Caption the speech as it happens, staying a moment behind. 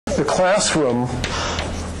the classroom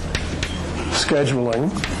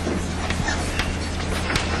scheduling.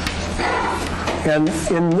 And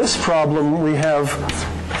in this problem, we have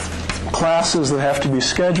classes that have to be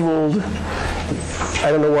scheduled.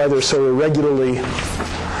 I don't know why they're so irregularly,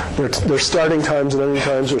 their starting times and ending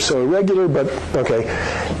times are so irregular, but okay.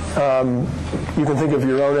 You can think of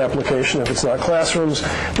your own application if it's not classrooms.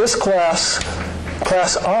 This class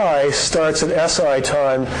I, starts at SI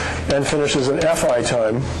time and finishes at FI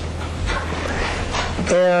time.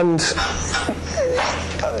 And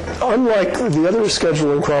unlike the other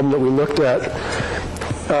scheduling problem that we looked at,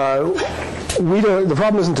 the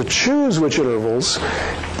problem isn't to choose which intervals.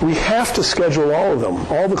 We have to schedule all of them.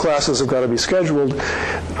 All the classes have got to be scheduled,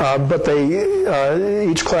 but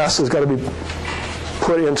each class has got to be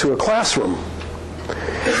put into a classroom.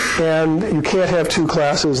 And you can't have two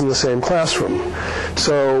classes in the same classroom.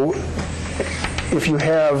 So if you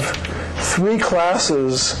have three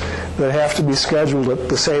classes that have to be scheduled at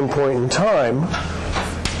the same point in time,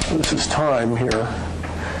 this is time here,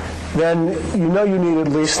 then you know you need at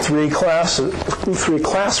least three classrooms.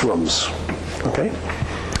 Okay?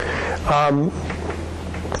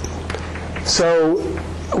 So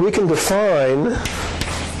we can define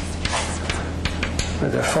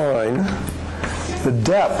the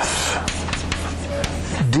depth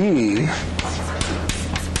d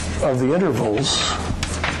of the intervals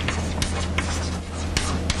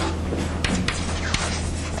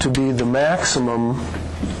to be the maximum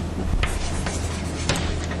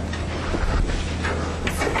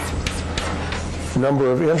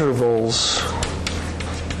number of intervals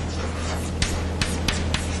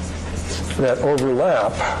that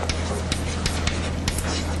overlap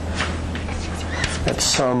at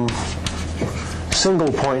some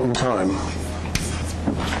single point in time.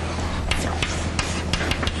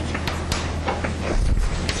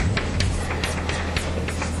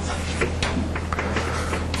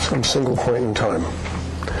 Some single point in time.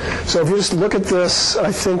 So if you just look at this,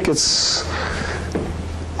 I think it's,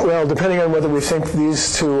 well, depending on whether we think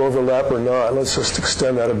these two overlap or not, let's just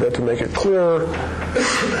extend that a bit to make it clearer.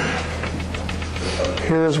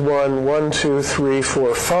 Here's 1, 2, 3,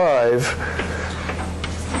 4, 5,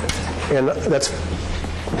 and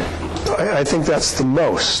I think that's the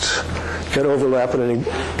most that overlap at any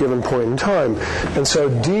given point in time. And so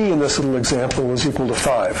D in this little example is equal to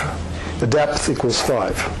 5. The depth equals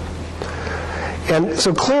 5. And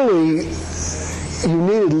so clearly, you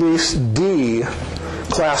need at least D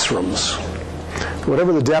classrooms.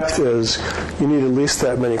 Whatever the depth is, you need at least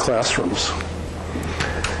that many classrooms.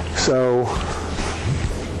 So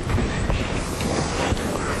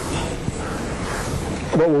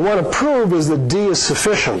what we want to prove is that D is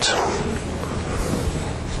sufficient.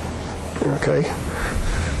 Okay?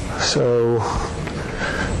 So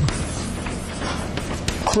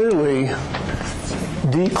clearly,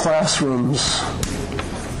 D classrooms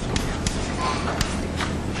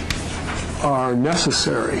are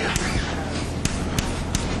necessary.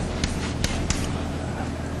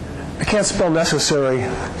 I can't spell necessary,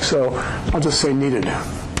 so I'll just say needed.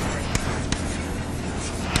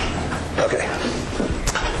 Okay.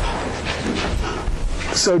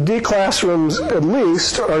 So D classrooms, at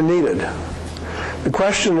least, are needed. The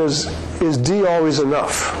question is D always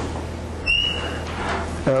enough?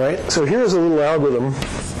 All right, so here's a little algorithm.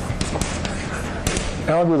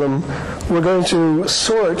 We're going to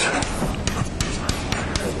sort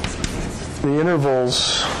the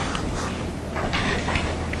intervals,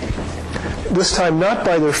 this time not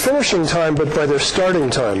by their finishing time, but by their starting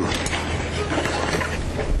time.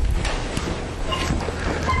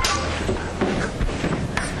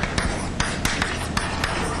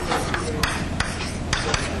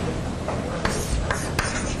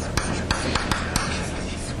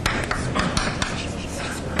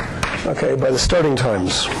 Okay, by the starting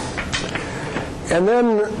times. And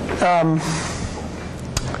then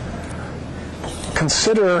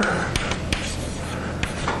consider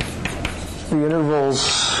the intervals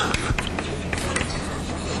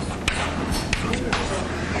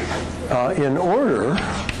in order,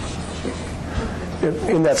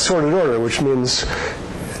 in that sorted order, which means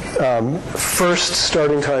first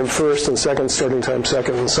starting time first and second starting time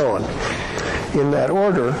second and so on, in that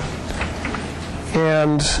order.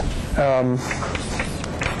 And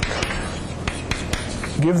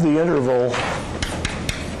give the interval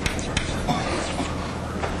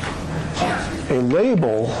a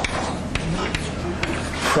label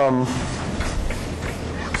from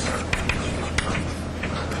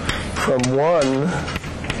 1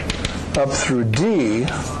 up through D,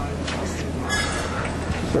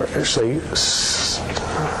 or actually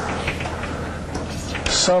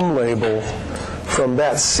some label from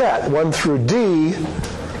that set, 1 through D,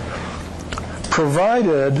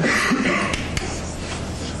 provided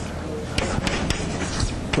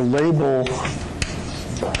the label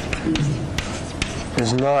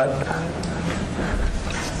is not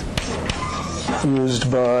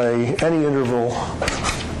used by any interval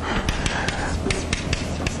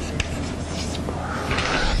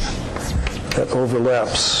that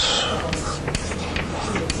overlaps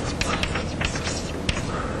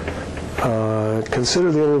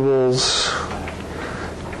consider the intervals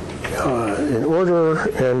in order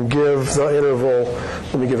and give the interval,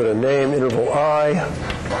 let me give it a name, interval I,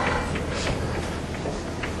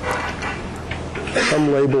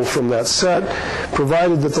 some label from that set,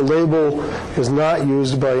 provided that the label is not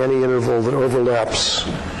used by any interval that overlaps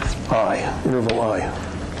I, interval I.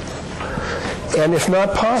 And if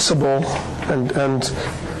not possible, and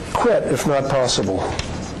quit if not possible.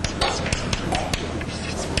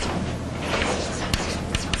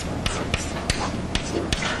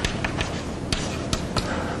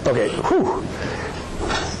 Okay, whew.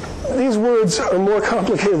 These words are more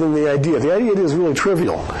complicated than the idea. The idea is really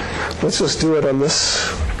trivial. Let's just do it on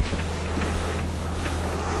this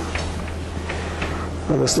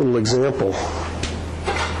little example.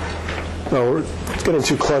 No, we're getting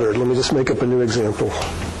too cluttered. Let me just make up a new example.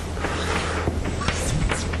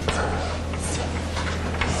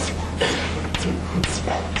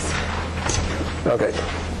 Okay.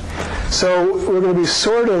 So we're going to be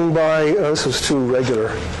sorting by, this is too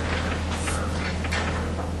regular.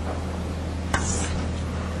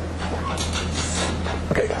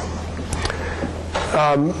 Okay.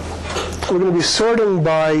 We're going to be sorting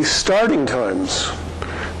by starting times.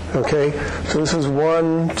 Okay, so this is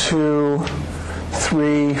 1, 2,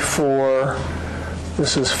 3, 4.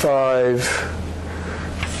 This is 5,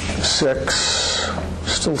 6,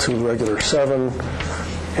 still too regular. 7,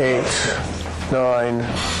 8, 9,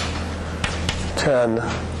 10.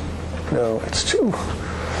 No, it's 2.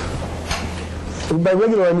 By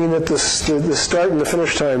regular, I mean that the start and the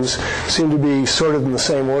finish times seem to be sorted in the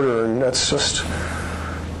same order, and that's just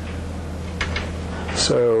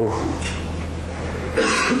so.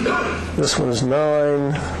 This one is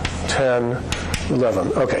 9, 10,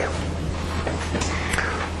 11. Okay.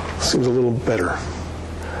 Seems a little better.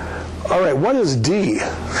 All right, what is D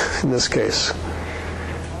in this case?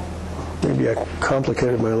 Maybe I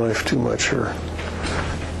complicated my life too much here.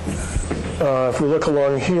 If we look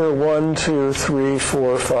along here, 1, 2, 3,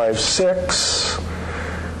 4, 5, 6.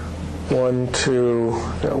 1, 2,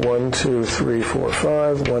 3, 4,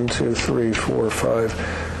 5. 1, 2, 3, 4,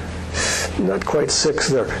 5. Not quite 6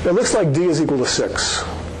 there. It looks like D is equal to 6.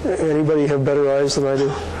 Anybody have better eyes than I do?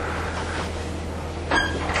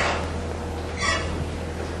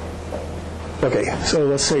 Okay, so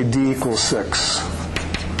let's say D equals 6.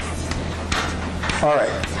 All right.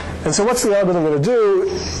 And so what's the algorithm going to do?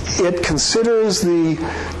 It considers the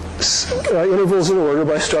intervals in order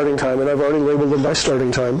by starting time, and I've already labeled them by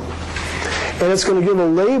starting time. And it's going to give a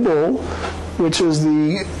label, which is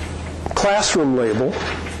the classroom label,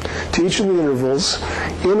 to each of the intervals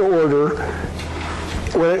in order.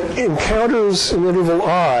 When it encounters an interval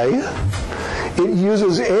I, it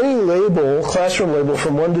uses any label, classroom label,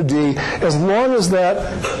 from 1 to D, as long as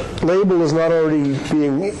that label is not already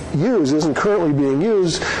being used, isn't currently being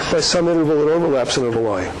used by some interval that overlaps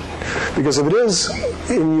interval I. Because if it is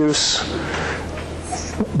in use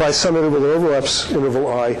by some interval that overlaps interval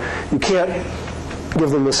I, you can't give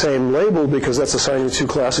them the same label because that's assigning 2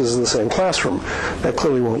 classes in the same classroom. That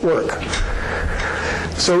clearly won't work.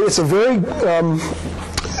 So it's a very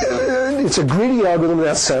it's a greedy algorithm in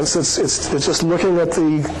that sense. It's just looking at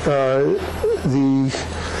the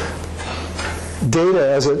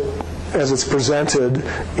data as it's presented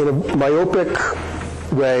in a myopic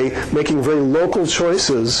way, making very local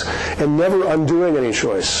choices and never undoing any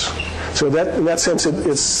choice. So in that sense,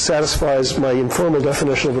 it satisfies my informal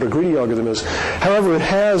definition of what a greedy algorithm is. However, it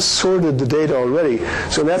has sorted the data already.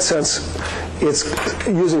 So in that sense, it's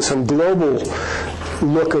using some global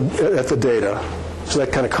look at the data. So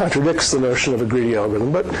that kind of contradicts the notion of a greedy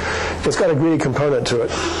algorithm, but it's got a greedy component to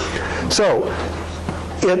it. So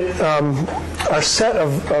our set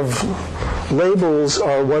of labels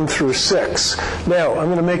are 1 through 6. Now, I'm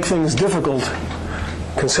going to make things difficult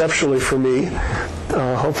conceptually for me,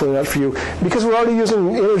 hopefully not for you, because we're already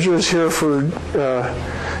using integers here for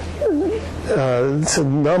to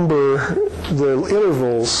number the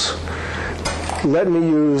intervals. Let me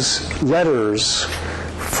use letters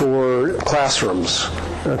for classrooms.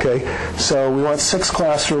 Okay, so we want 6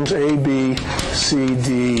 classrooms: A, B, C,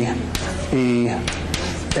 D, E,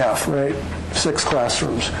 F. Right, 6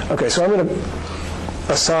 classrooms. Okay, so I'm going to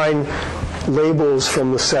assign labels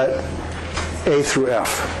from the set A through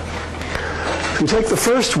F. If we take the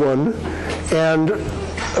first one, and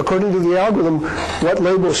according to the algorithm, what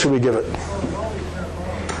label should we give it?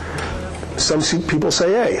 Some people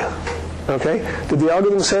say A. Okay? Did the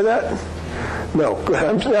algorithm say that? No.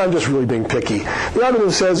 I'm just really being picky. The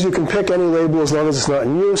algorithm says you can pick any label as long as it's not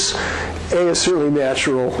in use. A is certainly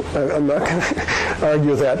natural. I'm not going to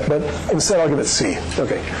argue that, but instead I'll give it C.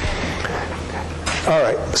 Okay. All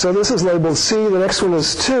right. So this is labeled C. The next one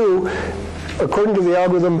is 2. According to the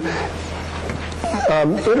algorithm,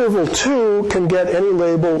 interval 2 can get any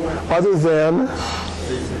label other than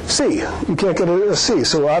C. You can't get a C,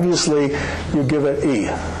 so obviously you give it E,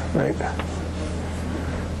 right?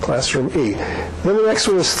 Classroom E. Then the next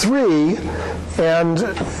one is 3, and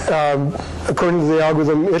according to the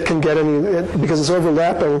algorithm, it can get any, because it's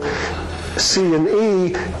overlapping C and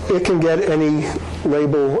E, it can get any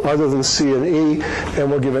label other than C and E, and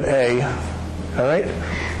we'll give it A, all right?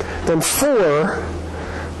 Then 4,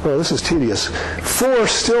 well, this is tedious. 4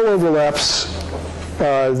 still overlaps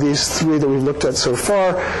these 3 that we've looked at so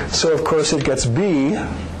far, so of course it gets B.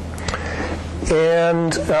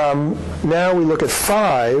 And now we look at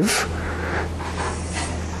 5.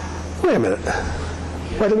 Wait a minute.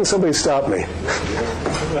 Why didn't somebody stop me?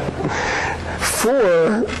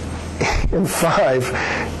 4 and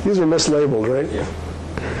 5, these are mislabeled, right?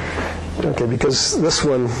 Okay, because this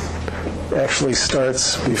one actually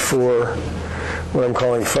starts before what I'm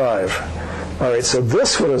calling 5. All right, so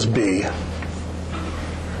this one is B.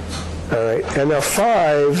 All right, and now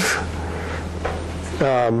 5,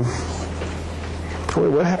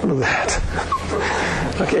 what happened to that?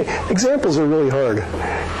 Okay, examples are really hard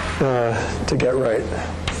to get right.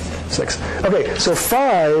 6. Okay, so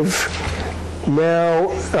 5,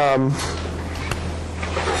 now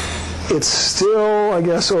it still, I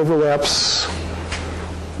guess, overlaps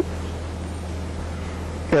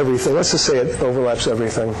everything. Let's just say it overlaps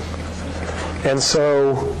everything. And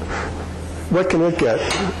so what can it get?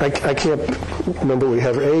 I can't remember. We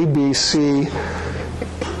have A, B, C.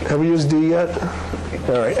 Have we used D yet?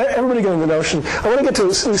 All right. Everybody getting the notion? I want to get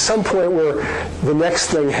to some point where the next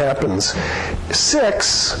thing happens.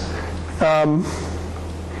 6,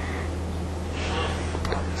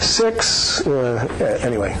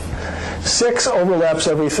 anyway. 6 overlaps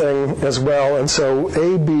everything as well, and so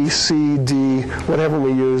A, B, C, D, whatever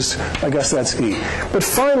we used, I guess that's E. But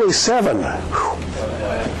finally 7.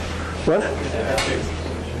 What?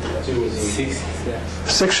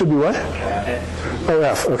 6 should be what? Oh,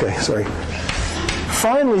 F. Okay, sorry.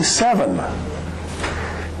 Finally 7.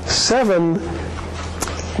 7,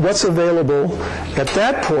 what's available at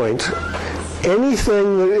that point?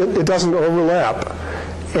 Anything that it doesn't overlap,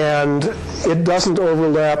 and it doesn't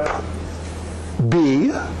overlap B,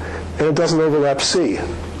 and it doesn't overlap C.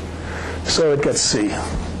 So it gets C,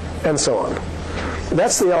 and so on.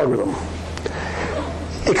 That's the algorithm.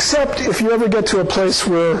 Except if you ever get to a place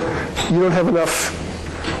where you don't have enough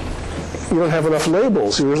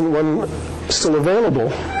labels, there isn't one still available,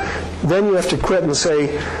 then you have to quit and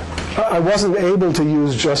say, I wasn't able to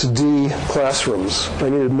use just D classrooms. I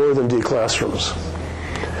needed more than D classrooms.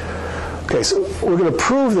 Okay, so we're going to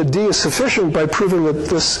prove that D is sufficient by proving that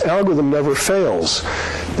this algorithm never fails,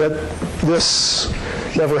 that this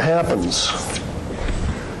never happens.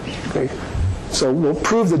 Okay, so we'll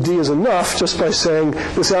prove that D is enough just by saying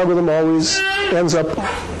this algorithm always ends up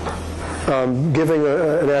giving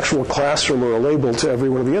an actual classroom or a label to every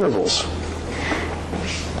one of the intervals.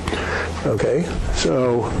 Okay,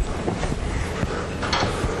 so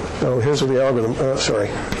here's the algorithm. Sorry.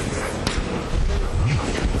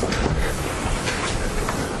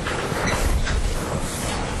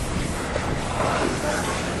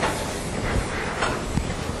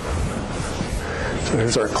 So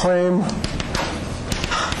here's our claim.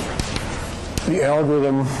 The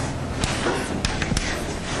algorithm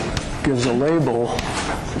gives a label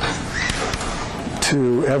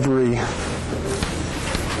to every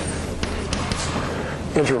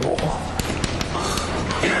interval.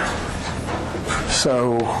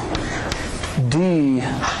 So D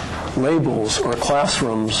labels or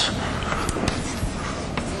classrooms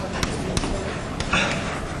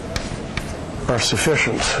are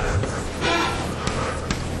sufficient.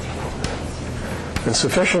 And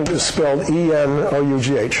sufficient is spelled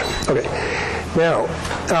E-N-O-U-G-H. Okay. Now,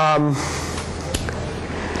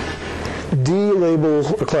 D label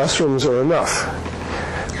classrooms are enough.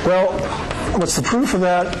 Well, what's the proof of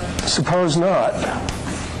that? Suppose not.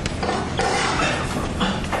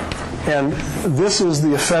 And this is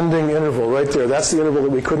the offending interval right there. That's the interval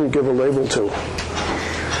that we couldn't give a label to.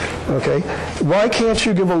 Okay? Why can't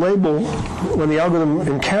you give a label when the algorithm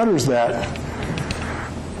encounters that?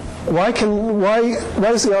 why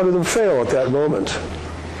does the algorithm fail at that moment?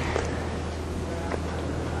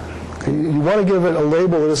 You want to give it a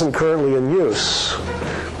label that isn't currently in use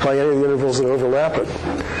by any of the intervals that overlap it,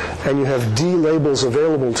 and you have D labels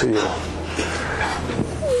available to you.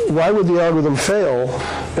 Why would the algorithm fail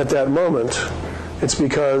at that moment? It's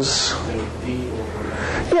because,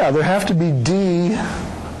 yeah, there have to be D,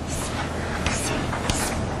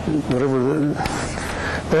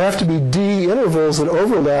 there have to be D intervals that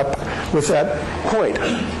overlap with that point.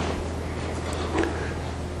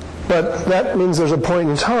 But that means there's a point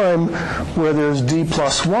in time where there's D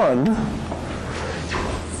plus 1,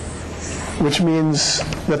 which means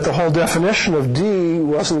that the whole definition of D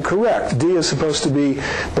wasn't correct. D is supposed to be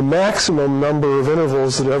the maximum number of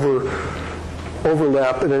intervals that ever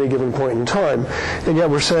overlap at any given point in time. And yet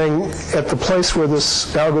we're saying at the place where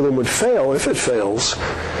this algorithm would fail, if it fails,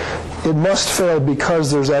 it must fail because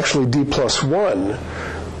there's actually D plus 1,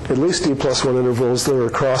 at least D plus 1 intervals that are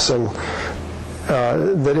crossing,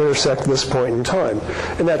 that intersect this point in time.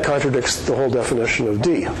 And that contradicts the whole definition of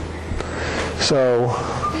D. So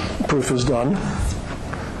proof is done.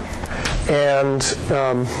 And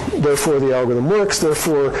therefore the algorithm works.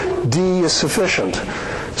 Therefore D is sufficient.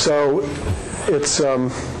 So it's a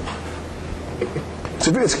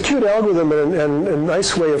cute algorithm and a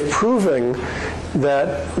nice way of proving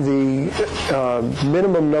that the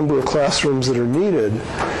minimum number of classrooms that are needed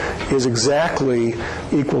is exactly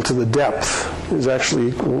equal to the depth, is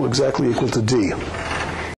actually exactly equal to D.